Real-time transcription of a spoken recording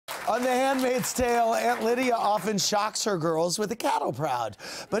On The Handmaid's Tale, Aunt Lydia often shocks her girls with a cattle prod.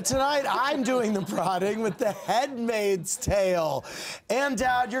 But tonight, I'm doing the prodding with The Handmaid's Tale. Ann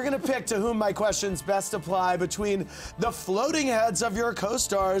Dowd, you're going to pick to whom my questions best apply between the floating heads of your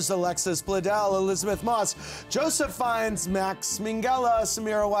co-stars, Alexis Bledel, Elizabeth Moss, Joseph Fiennes, Max Minghella,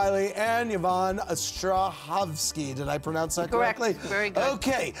 Samira Wiley, and Yvonne Strahovski. Did I pronounce that correctly? Correct. Very good.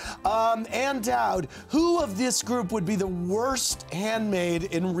 Okay. Ann Dowd, who of this group would be the worst handmaid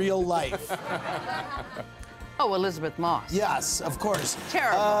in real life? Oh, Elizabeth Moss. Yes, of course.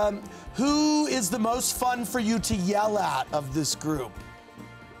 Terrible. Who is the most fun for you to yell at of this group?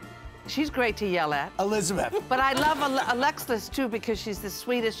 She's great to yell at. Elizabeth. But I love Alexis, too, because she's the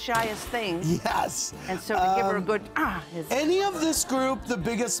sweetest, shyest thing. Yes. And so to give her a good is... Any of this group the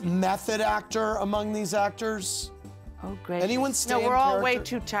biggest method actor among these actors? Oh, great. Anyone stand No, we're all way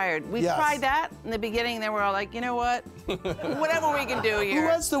character? too tired. We Yes. tried that in the beginning, and then we're all like, you know what? Whatever we can do here. Who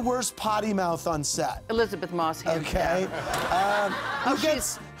has the worst potty mouth on set? Elizabeth Moss. Hands Okay. down.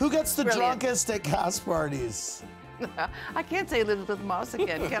 Who gets the brilliant. drunkest at cast parties? I can't say Elizabeth Moss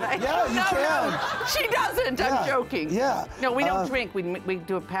again, can I? Yeah, you can. No, she doesn't. Yeah, I'm joking. yeah. No, we don't drink. We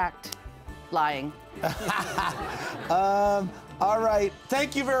do a pact lying. All right.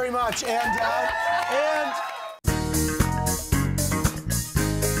 Thank you very much, Ann Dowd. And